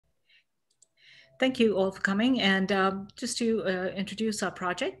Thank you all for coming. And just to introduce our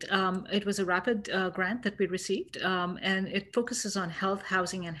project, it was a rapid grant that we received, and it focuses on health,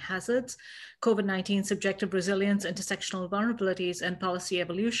 housing, and hazards, COVID-19 subjective resilience, intersectional vulnerabilities, and policy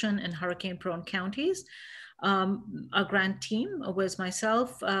evolution in hurricane-prone counties. Our grant team was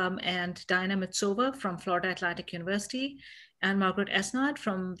myself and Diana Mitsova from Florida Atlantic University, and Margaret Esnard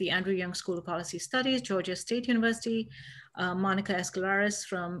from the Andrew Young School of Policy Studies, Georgia State University, Monica Escalares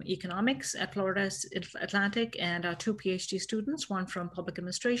from economics at Florida Atlantic, and our two PhD students, one from public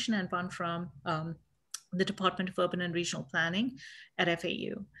administration and one from the Department of Urban and Regional Planning at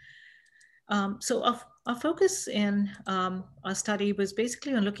FAU. So our focus in our study was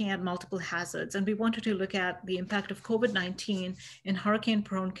basically on looking at multiple hazards, and we wanted to look at the impact of COVID-19 in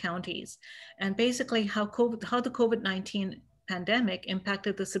hurricane-prone counties, and basically how the COVID-19 pandemic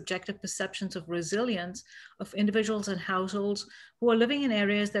impacted the subjective perceptions of resilience of individuals and households who are living in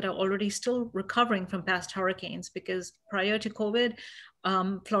areas that are already still recovering from past hurricanes, because prior to COVID,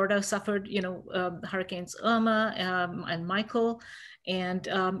 Florida suffered, hurricanes Irma and Michael, and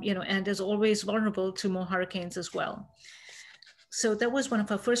and is always vulnerable to more hurricanes as well. So that was one of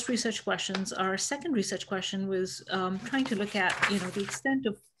our first research questions. Our second research question was trying to look at, the extent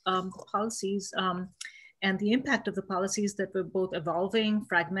of policies and the impact of the policies that were both evolving,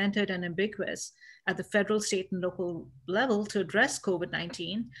 fragmented, and ambiguous at the federal, state, and local level to address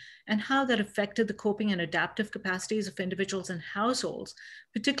COVID-19, and how that affected the coping and adaptive capacities of individuals and households,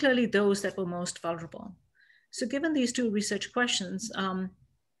 particularly those that were most vulnerable. So given these two research questions,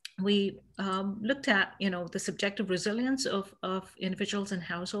 we looked at, the subjective resilience of individuals and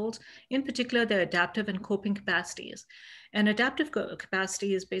households, in particular their adaptive and coping capacities. And adaptive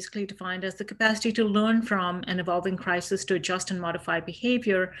capacity is basically defined as the capacity to learn from an evolving crisis to adjust and modify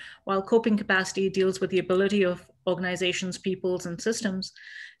behavior, while coping capacity deals with the ability of organizations, peoples, and systems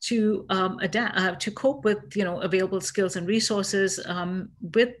to adapt, to cope with, available skills and resources and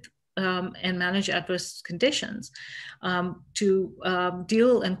manage adverse conditions, to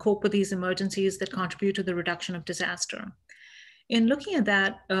deal and cope with these emergencies that contribute to the reduction of disaster. In looking at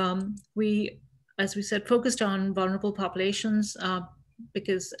that, we, as we said, focused on vulnerable populations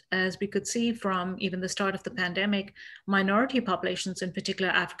because, as we could see from even the start of the pandemic, minority populations, in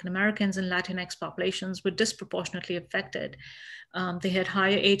particular African Americans and Latinx populations, were disproportionately affected. They had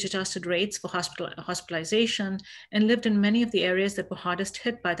higher age-adjusted rates for hospitalization and lived in many of the areas that were hardest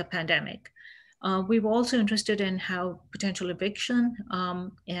hit by the pandemic. We were also interested in how potential eviction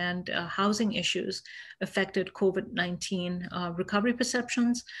and housing issues affected COVID-19 recovery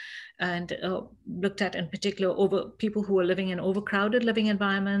perceptions, and looked at in particular over people who were living in overcrowded living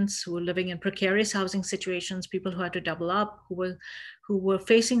environments, who were living in precarious housing situations, people who had to double up, who were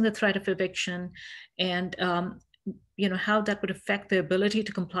facing the threat of eviction, and how that would affect their ability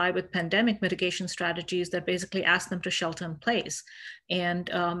to comply with pandemic mitigation strategies that basically ask them to shelter in place and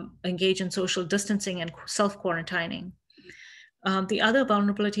engage in social distancing and self-quarantining. The other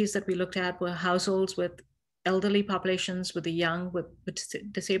vulnerabilities that we looked at were households with elderly populations, with the young, with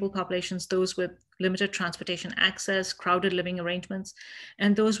disabled populations, those with limited transportation access, crowded living arrangements,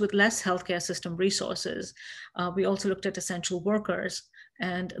 and those with less healthcare system resources. We also looked at essential workers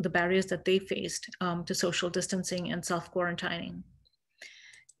and the barriers that they faced to social distancing and self-quarantining.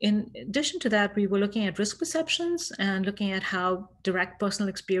 In addition to that, we were looking at risk perceptions and looking at how direct personal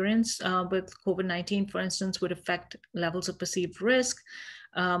experience with COVID-19, for instance, would affect levels of perceived risk,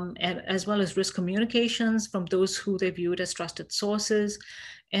 and as well as risk communications from those who they viewed as trusted sources.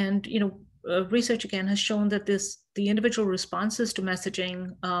 And research again has shown that the individual responses to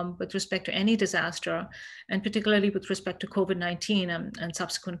messaging with respect to any disaster, and particularly with respect to COVID-19 and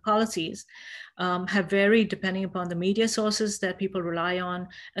subsequent policies, have varied depending upon the media sources that people rely on,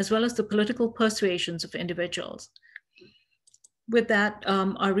 as well as the political persuasions of individuals. With that,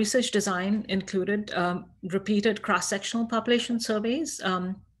 our research design included repeated cross-sectional population surveys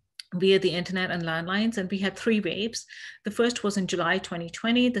via the internet and landlines, and we had 3 waves. The first was in July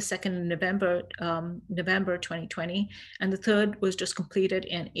 2020, the second in November 2020, and the third was just completed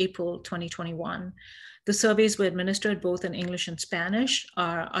in April 2021. The surveys were administered both in English and Spanish.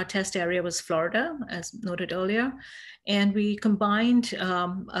 Our test area was Florida, as noted earlier, and we combined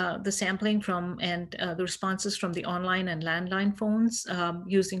the sampling from and the responses from the online and landline phones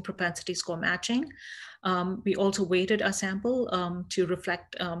using propensity score matching. We also weighted our sample to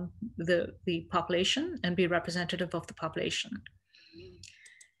reflect the population and be representative of the population.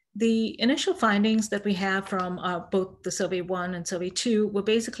 The initial findings that we have from both the survey 1 and survey 2 were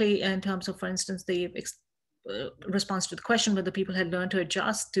basically in terms of, for instance, the response to the question whether people had learned to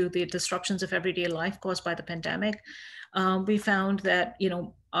adjust to the disruptions of everyday life caused by the pandemic. We found that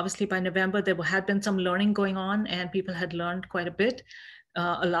Obviously, by November, there had been some learning going on, and people had learned quite a bit,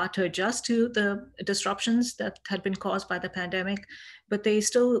 a lot to adjust to the disruptions that had been caused by the pandemic. But they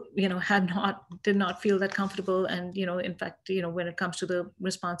still, did not feel that comfortable. And, in fact, when it comes to the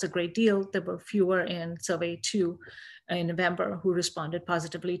response a great deal, there were fewer in survey 2 in November who responded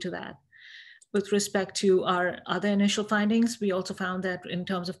positively to that. With respect to our other initial findings, we also found that in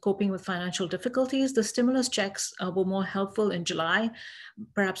terms of coping with financial difficulties, the stimulus checks were more helpful in July.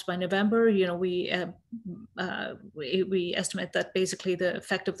 Perhaps by November, we estimate that basically the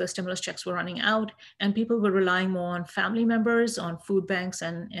effect of the stimulus checks were running out, and people were relying more on family members, on food banks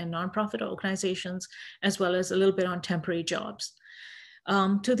and nonprofit organizations, as well as a little bit on temporary jobs.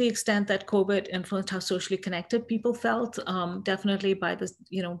 To the extent that COVID influenced how socially connected people felt, definitely by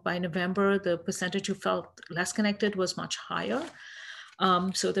November, the percentage who felt less connected was much higher.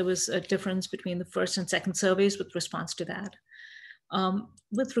 So there was a difference between the first and second surveys with response to that.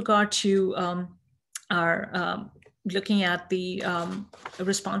 With regard to our looking at the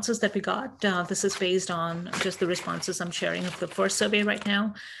responses that we got, this is based on just the responses I'm sharing of the first survey right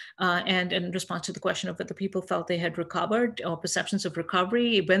now. And in response to the question of whether people felt they had recovered or perceptions of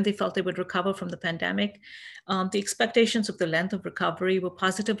recovery, when they felt they would recover from the pandemic, the expectations of the length of recovery were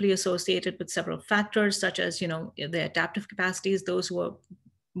positively associated with several factors, such as, the adaptive capacities. Those who were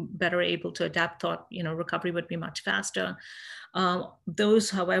better able to adapt thought, recovery would be much faster.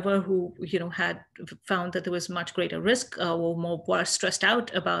 Those, however, who had found that there was much greater risk, were stressed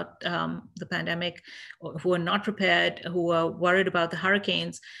out about the pandemic, who were not prepared, who were worried about the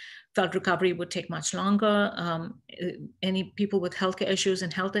hurricanes, felt recovery would take much longer. Any people with healthcare issues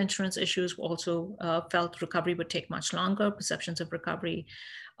and health insurance issues also felt recovery would take much longer. Perceptions of recovery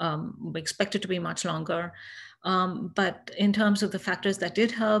were expected to be much longer. But in terms of the factors that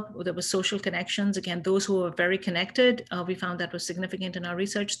did help, there were social connections. Again, those who were very connected, we found that was significant in our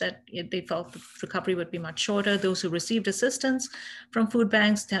research, that they felt the recovery would be much shorter. Those who received assistance from food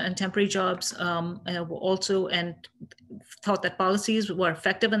banks and temporary jobs were also, and thought that policies were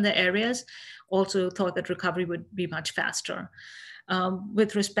effective in their areas, also thought that recovery would be much faster.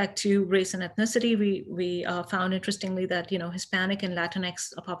 With respect to race and ethnicity, we found interestingly that Hispanic and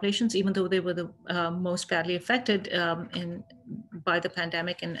Latinx populations, even though they were the most badly affected by the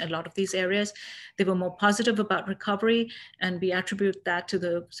pandemic in a lot of these areas, they were more positive about recovery, and we attribute that to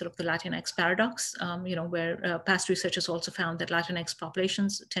the sort of the Latinx paradox, where past research has also found that Latinx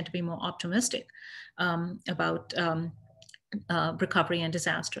populations tend to be more optimistic about recovery and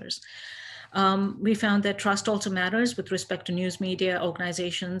disasters. We found that trust also matters with respect to news media,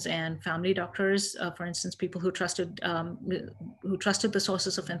 organizations, and family doctors. For instance, people who trusted the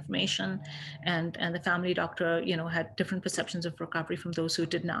sources of information, and the family doctor, had different perceptions of recovery from those who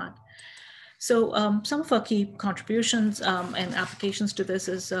did not. So some of our key contributions and applications to this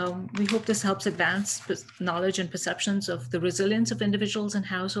is we hope this helps advance knowledge and perceptions of the resilience of individuals and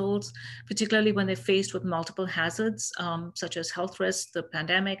households, particularly when they're faced with multiple hazards, such as health risks, the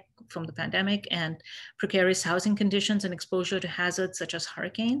pandemic, and precarious housing conditions and exposure to hazards such as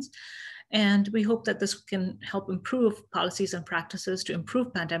hurricanes. And we hope that this can help improve policies and practices to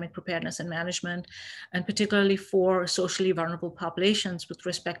improve pandemic preparedness and management, and particularly for socially vulnerable populations with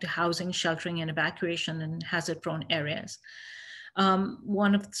respect to housing, sheltering, and evacuation in hazard-prone areas. Some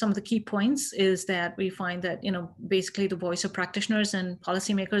of the key points is that we find that, basically the voice of practitioners and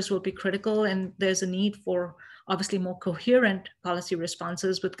policymakers will be critical, and there's a need for obviously more coherent policy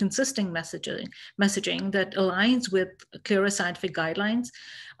responses with consistent messaging that aligns with clearer scientific guidelines.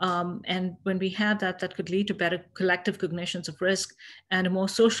 And when we have that, that could lead to better collective cognitions of risk and a more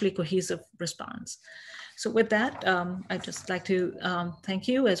socially cohesive response. So with that, I'd just like to thank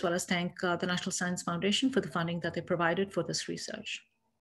you, as well as thank the National Science Foundation for the funding that they provided for this research.